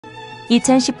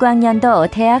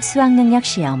2019학년도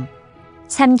대학수학능력시험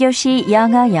 3교시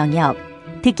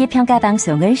영어영역 듣기평가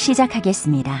방송을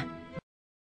시작하겠습니다.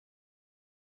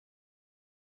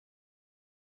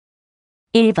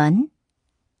 1번.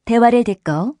 대화를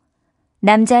듣고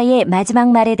남자의 마지막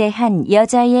말에 대한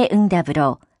여자의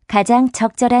응답으로 가장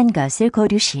적절한 것을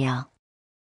고르시오.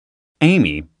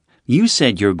 Amy, you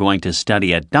said you're going to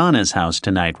study at Donna's house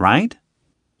tonight, right?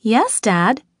 Yes,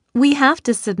 Dad. We have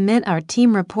to submit our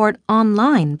team report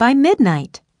online by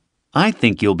midnight. I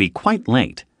think you'll be quite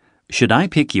late. Should I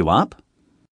pick you up?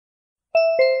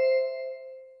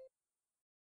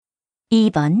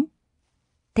 2번.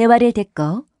 대화를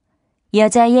듣고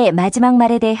여자의 마지막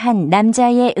말에 대한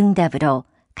남자의 응답으로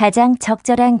가장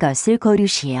적절한 것을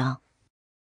고르시오.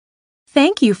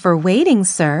 Thank you for waiting,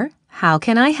 sir. How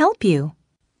can I help you?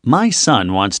 My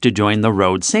son wants to join the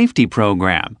road safety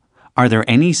program. Are there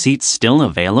any seats still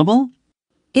available?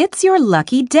 It's your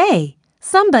lucky day.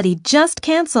 Somebody just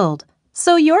canceled,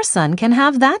 so your son can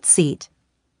have that seat.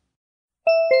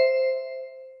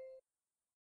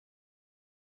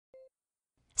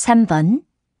 3번.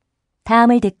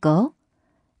 다음을 듣고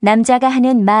남자가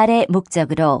하는 말의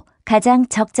목적으로 가장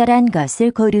적절한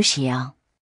것을 고르시오.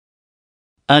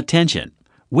 Attention,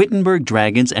 Wittenberg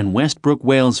Dragons and Westbrook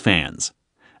Whales fans.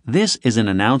 This is an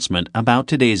announcement about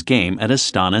today's game at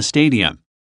Astana Stadium.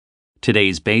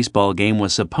 Today's baseball game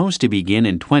was supposed to begin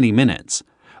in 20 minutes,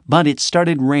 but it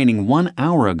started raining 1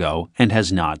 hour ago and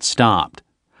has not stopped.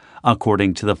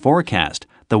 According to the forecast,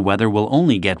 the weather will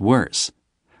only get worse.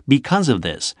 Because of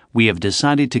this, we have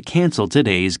decided to cancel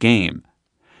today's game.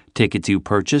 Tickets you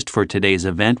purchased for today's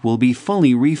event will be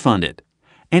fully refunded,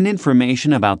 and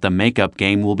information about the makeup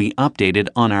game will be updated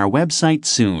on our website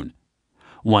soon.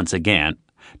 Once again,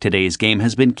 today's game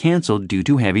has been canceled due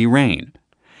to heavy rain.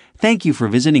 Thank you for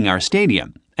visiting our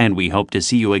stadium, and we hope to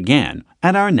see you again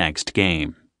at our next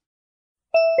game.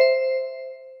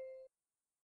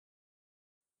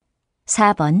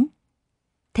 4번.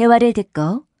 대화를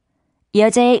듣고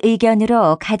여자의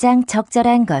의견으로 가장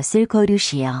적절한 것을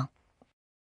고르시오.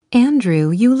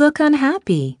 Andrew, you look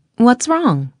unhappy. What's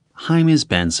wrong? Hi, Ms.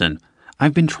 Benson.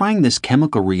 I've been trying this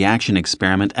chemical reaction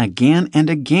experiment again and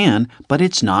again, but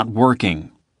it's not working.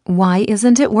 Why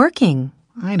isn't it working?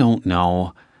 I don't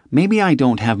know. Maybe I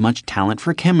don't have much talent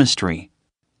for chemistry.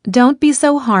 Don't be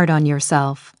so hard on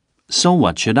yourself. So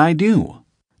what should I do?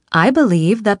 I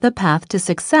believe that the path to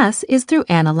success is through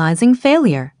analyzing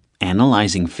failure.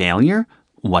 Analyzing failure?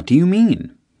 What do you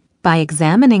mean? By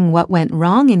examining what went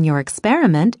wrong in your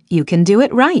experiment, you can do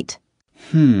it right.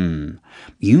 You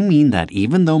mean that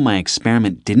even though my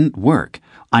experiment didn't work,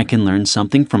 I can learn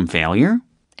something from failure?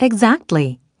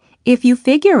 Exactly. If you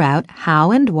figure out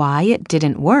how and why it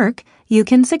didn't work, you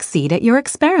can succeed at your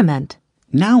experiment.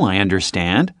 Now I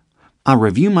understand. I'll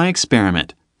review my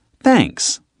experiment.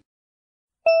 Thanks.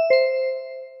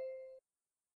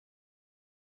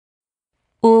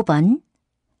 5번.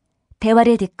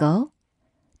 대화를 듣고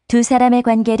두 사람의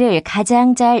관계를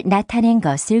가장 잘 나타낸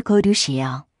것을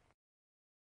고르시오.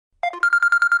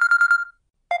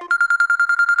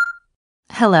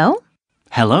 Hello?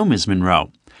 Hello, Ms.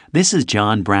 Monroe. This is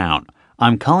John Brown.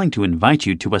 I'm calling to invite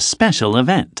you to a special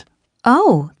event.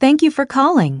 Oh, thank you for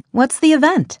calling. What's the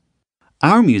event?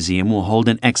 Our museum will hold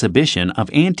an exhibition of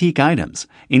antique items,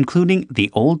 including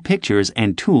the old pictures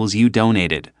and tools you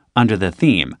donated, under the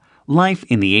theme, Life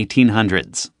in the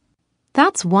 1800s.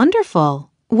 That's wonderful.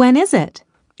 When is it?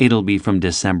 It'll be from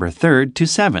December 3rd to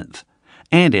 7th,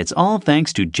 and it's all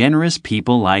thanks to generous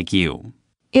people like you.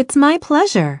 It's my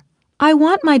pleasure. I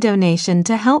want my donation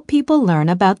to help people learn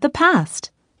about the past.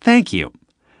 Thank you.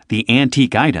 The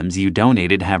antique items you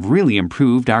donated have really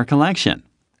improved our collection.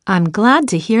 I'm glad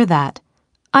to hear that.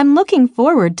 I'm looking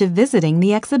forward to visiting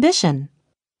the exhibition.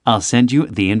 I'll send you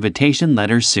the invitation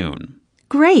letter soon.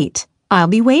 Great. I'll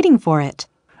be waiting for it.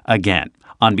 Again,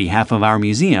 on behalf of our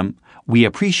museum, we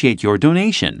appreciate your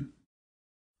donation.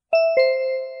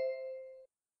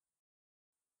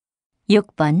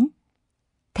 6번.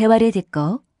 대화를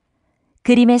듣고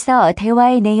그림에서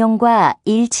대화의 내용과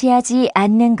일치하지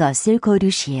않는 것을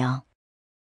고르시오.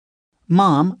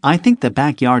 Mom, I think the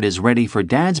backyard is ready for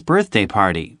Dad's birthday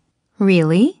party.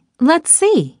 Really? Let's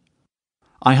see.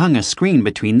 I hung a screen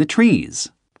between the trees.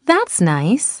 That's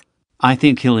nice. I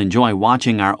think he'll enjoy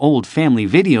watching our old family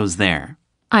videos there.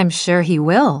 I'm sure he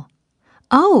will.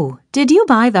 Oh, did you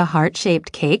buy the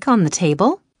heart-shaped cake on the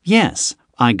table? Yes,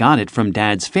 I got it from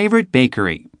Dad's favorite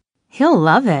bakery. He'll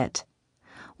love it.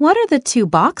 What are the 2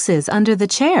 boxes under the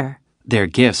chair? They're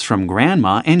gifts from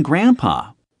Grandma and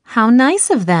Grandpa. How nice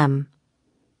of them.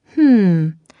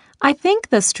 I think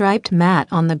the striped mat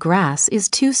on the grass is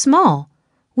too small.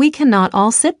 We cannot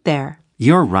all sit there.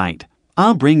 You're right.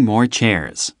 I'll bring more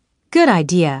chairs. Good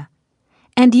idea.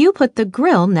 And you put the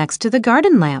grill next to the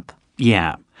garden lamp.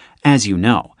 Yeah. As you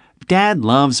know, Dad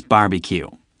loves barbecue.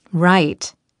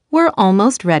 Right. We're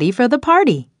almost ready for the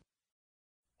party.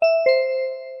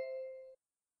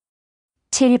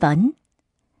 7번.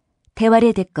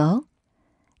 대화를 듣고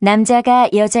남자가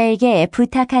여자에게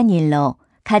부탁한 일로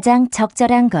가장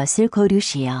적절한 것을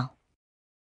고르시오.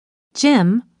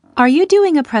 Jim, are you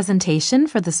doing a presentation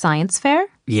for the science fair?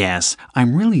 Yes,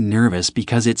 I'm really nervous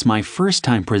because it's my first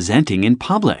time presenting in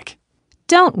public.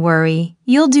 Don't worry,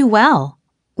 you'll do well.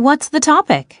 What's the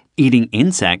topic? Eating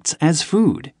insects as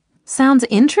food. Sounds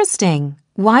interesting.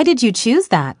 Why did you choose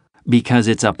that? Because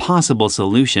it's a possible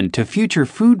solution to future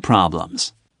food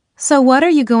problems. So what are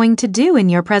you going to do in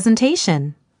your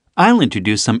presentation? I'll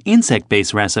introduce some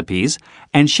insect-based recipes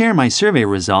and share my survey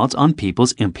results on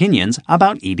people's opinions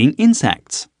about eating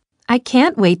insects. I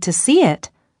can't wait to see it.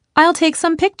 I'll take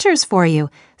some pictures for you,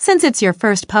 since it's your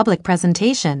first public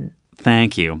presentation.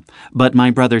 Thank you, but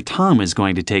my brother Tom is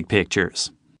going to take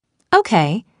pictures.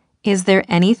 Okay. Is there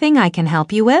anything I can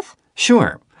help you with?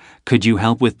 Sure. Could you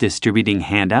help with distributing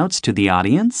handouts to the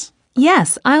audience?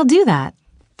 Yes, I'll do that.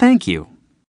 Thank you.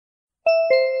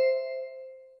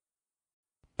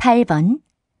 8번.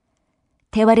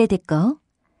 대화를 듣고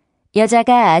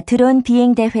여자가 드론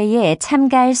비행 대회에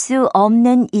참가할 수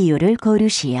없는 이유를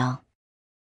고르시오.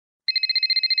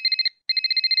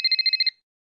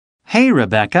 Hey,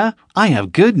 Rebecca, I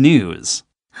have good news.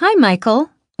 Hi, Michael.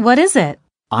 What is it?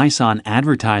 I saw an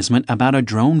advertisement about a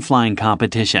drone flying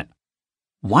competition.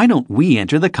 Why don't we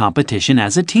enter the competition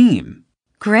as a team?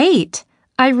 Great.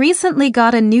 I recently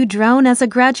got a new drone as a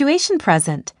graduation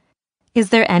present.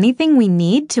 Is there anything we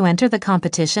need to enter the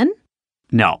competition?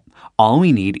 No, all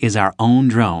we need is our own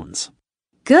drones.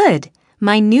 Good.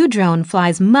 My new drone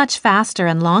flies much faster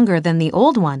and longer than the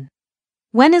old one.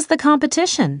 When is the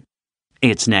competition?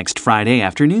 It's next Friday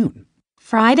afternoon.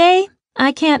 Friday?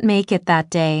 I can't make it that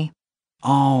day.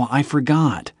 Oh, I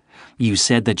forgot. You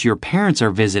said that your parents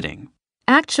are visiting.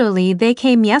 Actually, they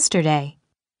came yesterday.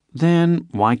 Then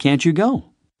why can't you go?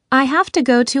 I have to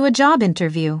go to a job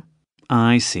interview.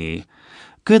 I see.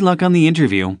 Good luck on the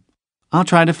interview. I'll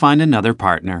try to find another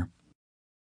partner.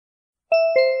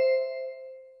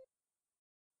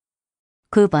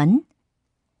 9번.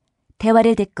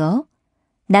 대화를 듣고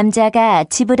남자가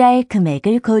지불할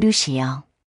금액을 고르시오.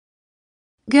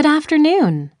 Good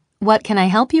afternoon. What can I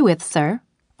help you with, sir?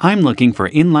 I'm looking for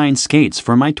inline skates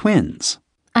for my twins.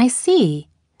 I see.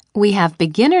 We have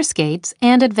beginner skates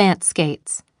and advanced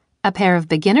skates. A pair of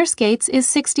beginner skates is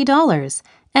 $60,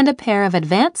 and a pair of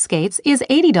advanced skates is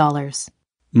 $80.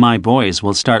 My boys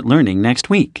will start learning next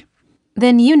week.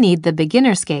 Then you need the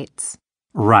beginner skates.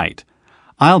 Right.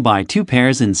 I'll buy 2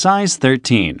 pairs in size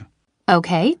 13.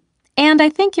 Okay. And I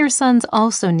think your sons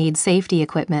also need safety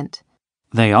equipment.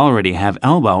 They already have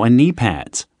elbow and knee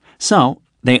pads, so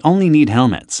they only need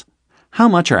helmets. How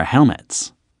much are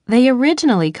helmets? They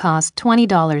originally cost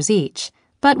 $20 each,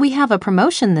 but we have a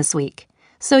promotion this week,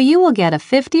 so you will get a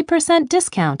 50%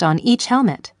 discount on each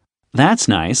helmet. That's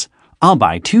nice. I'll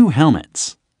buy 2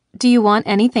 helmets. Do you want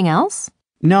anything else?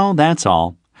 No, that's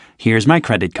all. Here's my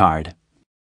credit card.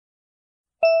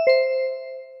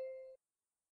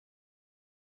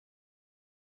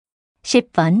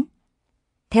 10번.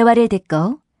 대화를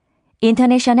듣고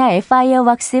인터내셔널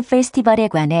파이어웍스 페스티벌에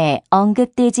관해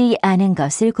언급되지 않은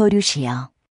것을 고르시오.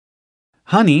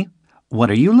 Honey, what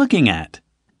are you looking at?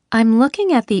 I'm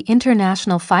looking at the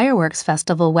International Fireworks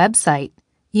Festival website.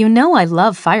 You know I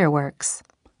love fireworks.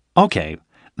 Okay,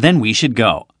 then we should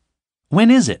go. When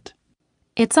is it?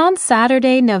 It's on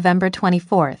Saturday, November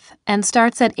 24th, and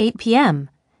starts at 8 p.m.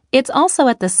 It's also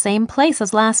at the same place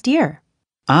as last year.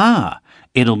 Ah,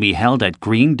 it'll be held at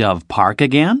Green Dove Park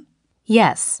again?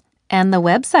 Yes, and the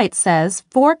website says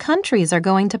 4 countries are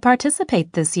going to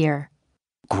participate this year.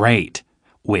 Great.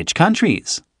 Which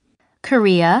countries?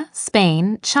 Korea,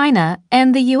 Spain, China,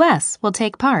 and the U.S. will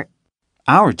take part.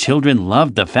 Our children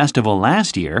loved the festival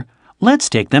last year. Let's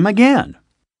take them again.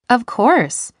 Of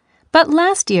course. But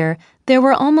last year, there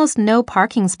were almost no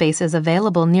parking spaces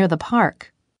available near the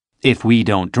park. If we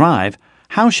don't drive,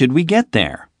 how should we get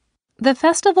there? The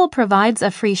festival provides a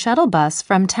free shuttle bus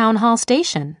from Town Hall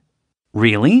Station.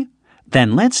 Really?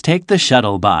 Then let's take the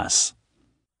shuttle bus.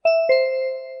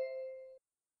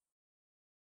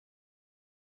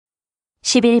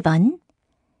 11번.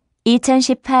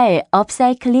 2018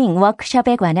 업사이클링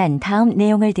워크숍에 관한 다음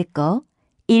내용을 듣고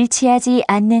일치하지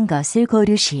않는 것을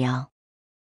고르시오.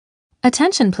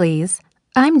 Attention, please.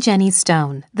 I'm Jenny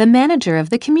Stone, the manager of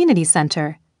the community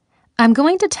center. I'm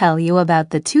going to tell you about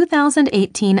the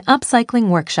 2018 Upcycling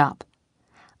Workshop.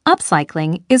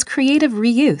 Upcycling is creative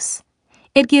reuse.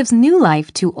 It gives new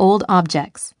life to old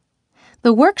objects.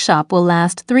 The workshop will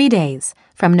last 3 days,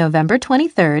 from November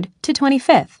 23rd to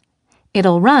 25th.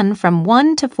 It'll run from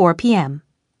 1 to 4 p.m.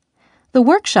 The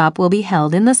workshop will be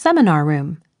held in the seminar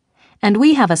room. And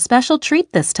we have a special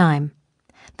treat this time.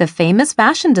 The famous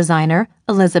fashion designer,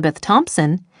 Elizabeth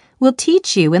Thompson, will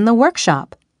teach you in the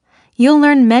workshop. You'll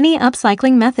learn many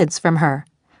upcycling methods from her.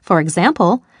 For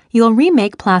example, you'll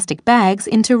remake plastic bags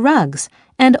into rugs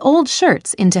and old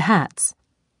shirts into hats.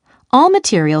 All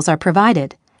materials are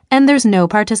provided, and there's no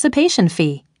participation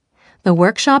fee. The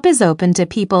workshop is open to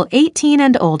people 18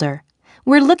 and older.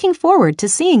 We're looking forward to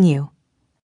seeing you.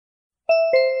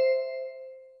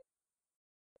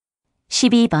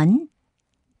 12번.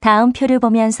 다음 표를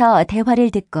보면서 대화를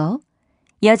듣고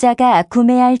여자가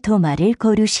구매할 도마를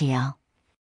고르시오.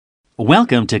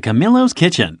 Welcome to Camillo's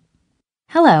Kitchen.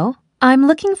 Hello, I'm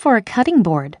looking for a cutting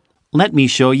board. Let me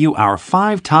show you our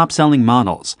 5 top-selling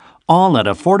models, all at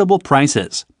affordable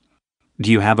prices.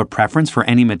 Do you have a preference for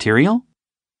any material?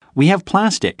 We have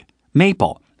plastic,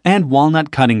 maple, and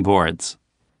walnut cutting boards.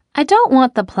 I don't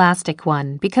want the plastic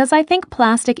one because I think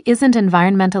plastic isn't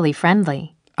environmentally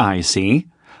friendly. I see.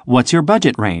 What's your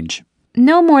budget range?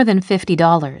 No more than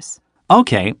 $50.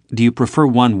 Okay, do you prefer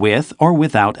one with or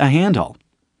without a handle?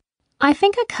 I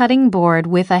think a cutting board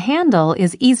with a handle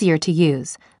is easier to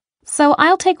use, so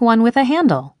I'll take one with a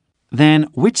handle. Then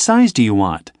which size do you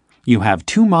want? You have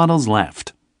 2 models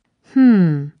left.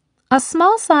 A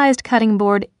small-sized cutting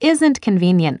board isn't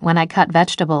convenient when I cut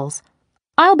vegetables.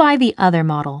 I'll buy the other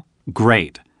model.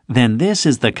 Great. Then this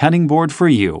is the cutting board for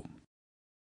you.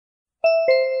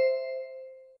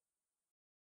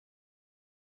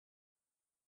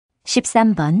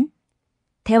 13번.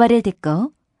 대화를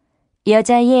듣고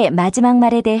여자의 마지막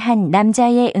말에 대한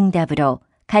남자의 응답으로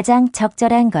가장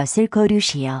적절한 것을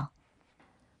고르시오.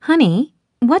 Honey,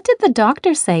 what did the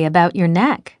doctor say about your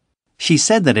neck? She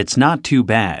said that it's not too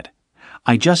bad.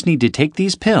 I just need to take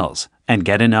these pills and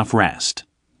get enough rest.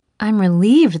 I'm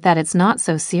relieved that it's not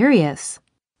so serious.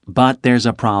 But there's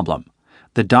a problem.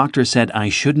 The doctor said I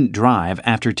shouldn't drive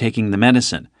after taking the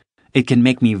medicine. It can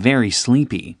make me very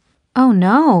sleepy. Oh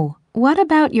no, what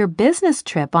about your business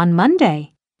trip on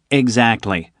Monday?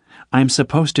 Exactly. I'm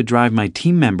supposed to drive my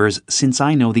team members since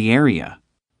I know the area.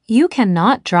 You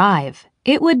cannot drive.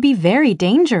 It would be very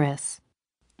dangerous.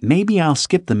 Maybe I'll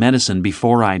skip the medicine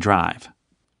before I drive.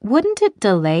 Wouldn't it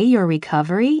delay your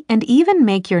recovery and even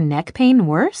make your neck pain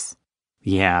worse?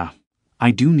 Yeah,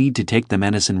 I do need to take the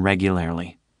medicine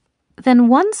regularly. Then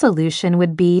one solution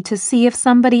would be to see if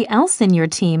somebody else in your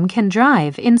team can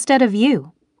drive instead of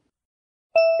you.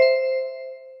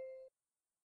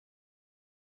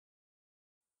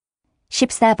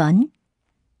 14번.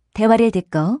 대화를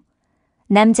듣고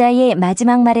남자의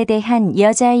마지막 말에 대한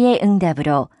여자의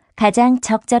응답으로 가장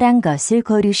적절한 것을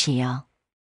고르시오.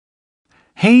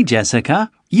 Hey, Jessica,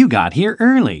 you got here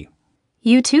early.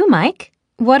 You too, Mike.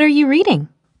 What are you reading?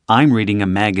 I'm reading a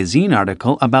magazine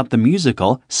article about the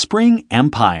musical Spring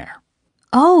Empire.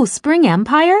 Oh, Spring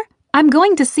Empire? I'm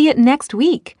going to see it next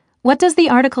week. What does the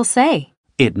article say?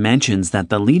 It mentions that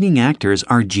the leading actors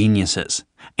are geniuses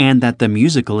and that the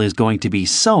musical is going to be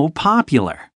so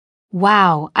popular.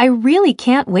 Wow, I really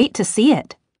can't wait to see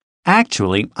it.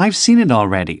 Actually, I've seen it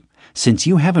already. Since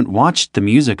you haven't watched the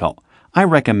musical, I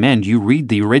recommend you read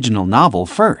the original novel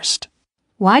first.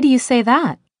 Why do you say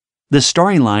that? The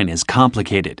storyline is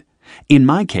complicated. In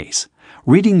my case,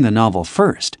 reading the novel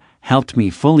first helped me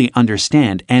fully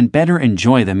understand and better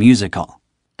enjoy the musical.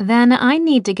 Then I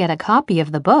need to get a copy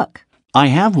of the book. I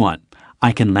have one.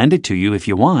 I can lend it to you if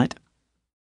you want.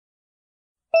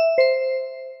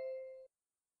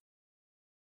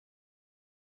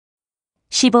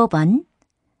 15번.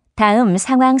 다음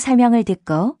상황 설명을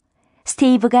듣고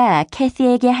스티브가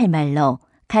캐시에게 할 말로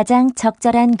가장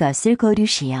적절한 것을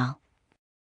고르시오.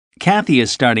 Kathy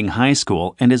is starting high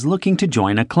school and is looking to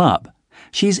join a club.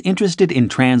 She's interested in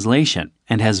translation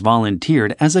and has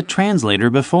volunteered as a translator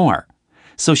before.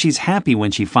 So she's happy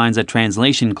when she finds a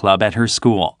translation club at her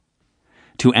school.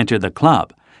 To enter the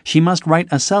club, she must write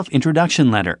a self-introduction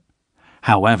letter.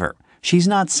 However, she's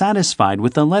not satisfied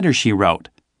with the letter she wrote.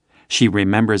 She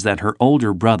remembers that her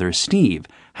older brother, Steve,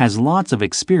 has lots of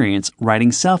experience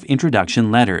writing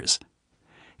self-introduction letters.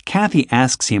 Kathy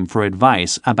asks him for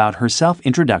advice about her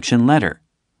self-introduction letter.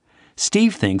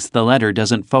 Steve thinks the letter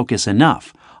doesn't focus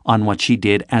enough on what she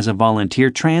did as a volunteer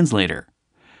translator.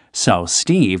 So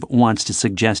Steve wants to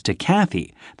suggest to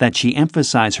Kathy that she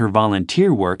emphasize her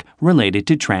volunteer work related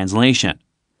to translation.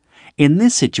 In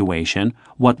this situation,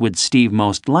 what would Steve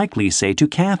most likely say to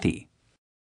Kathy?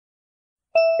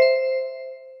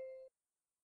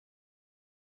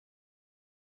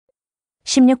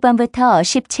 (16번부터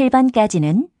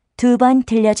 17번까지는 2번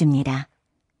들려줍니다.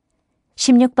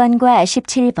 16번과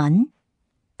 17번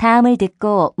다음을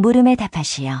듣고 물음에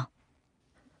답하시오.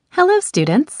 Hello,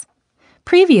 students.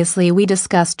 Previously, we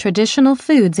discussed traditional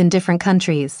foods in different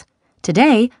countries.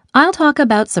 Today, I'll talk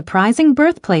about surprising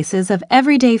birthplaces of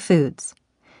everyday foods.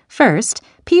 First,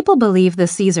 people believe the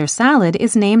Caesar salad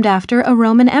is named after a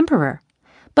Roman emperor.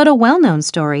 But a well-known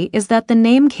story is that the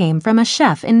name came from a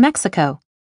chef in Mexico.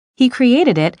 He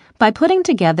created it by putting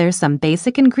together some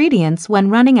basic ingredients when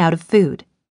running out of food.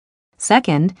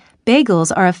 Second,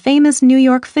 bagels are a famous New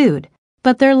York food,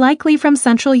 but they're likely from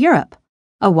Central Europe.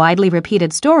 A widely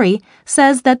repeated story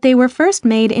says that they were first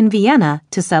made in Vienna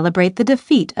to celebrate the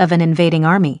defeat of an invading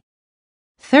army.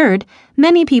 Third,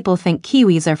 many people think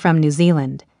kiwis are from New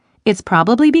Zealand. It's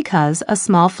probably because a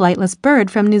small flightless bird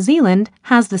from New Zealand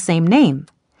has the same name.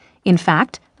 In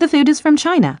fact, the food is from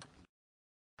China.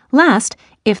 Last,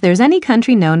 if there's any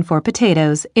country known for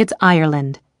potatoes, it's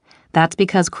Ireland. That's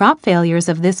because crop failures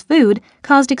of this food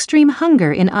caused extreme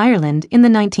hunger in Ireland in the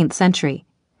 19th century.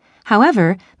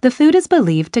 However, the food is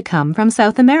believed to come from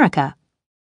South America.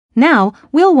 Now,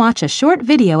 we'll watch a short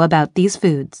video about these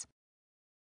foods.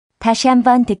 다시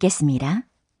한번 듣겠습니다.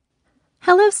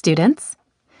 Hello, students.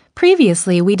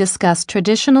 Previously, we discussed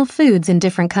traditional foods in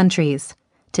different countries.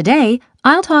 Today,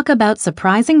 I'll talk about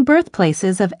surprising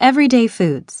birthplaces of everyday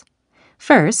foods.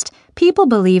 First, people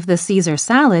believe the Caesar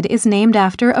salad is named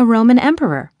after a Roman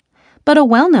emperor. But a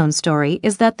well-known story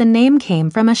is that the name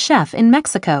came from a chef in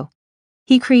Mexico.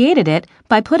 He created it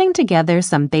by putting together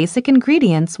some basic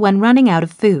ingredients when running out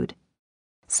of food.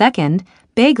 Second,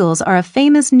 bagels are a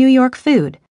famous New York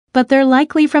food, but they're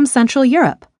likely from Central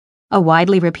Europe. A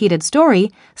widely repeated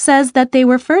story says that they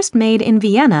were first made in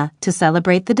Vienna to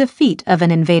celebrate the defeat of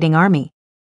an invading army.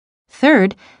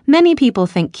 Third, many people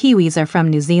think kiwis are from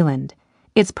New Zealand.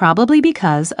 It's probably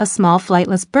because a small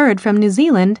flightless bird from New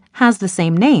Zealand has the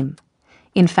same name.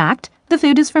 In fact, the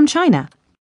food is from China.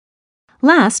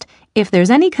 Last, if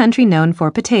there's any country known for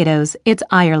potatoes, it's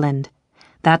Ireland.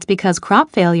 That's because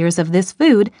crop failures of this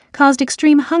food caused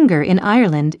extreme hunger in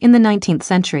Ireland in the 19th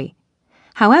century.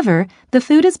 However, the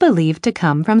food is believed to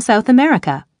come from South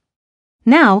America.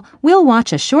 Now, we'll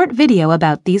watch a short video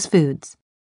about these foods.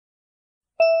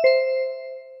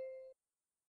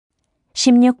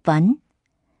 16번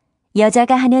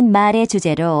여자가 하는 말의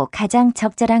주제로 가장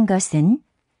적절한 것은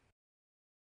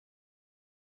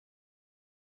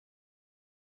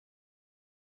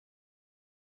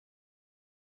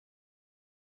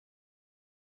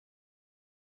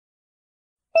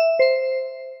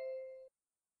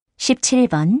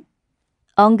 17번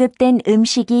언급된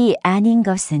음식이 아닌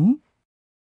것은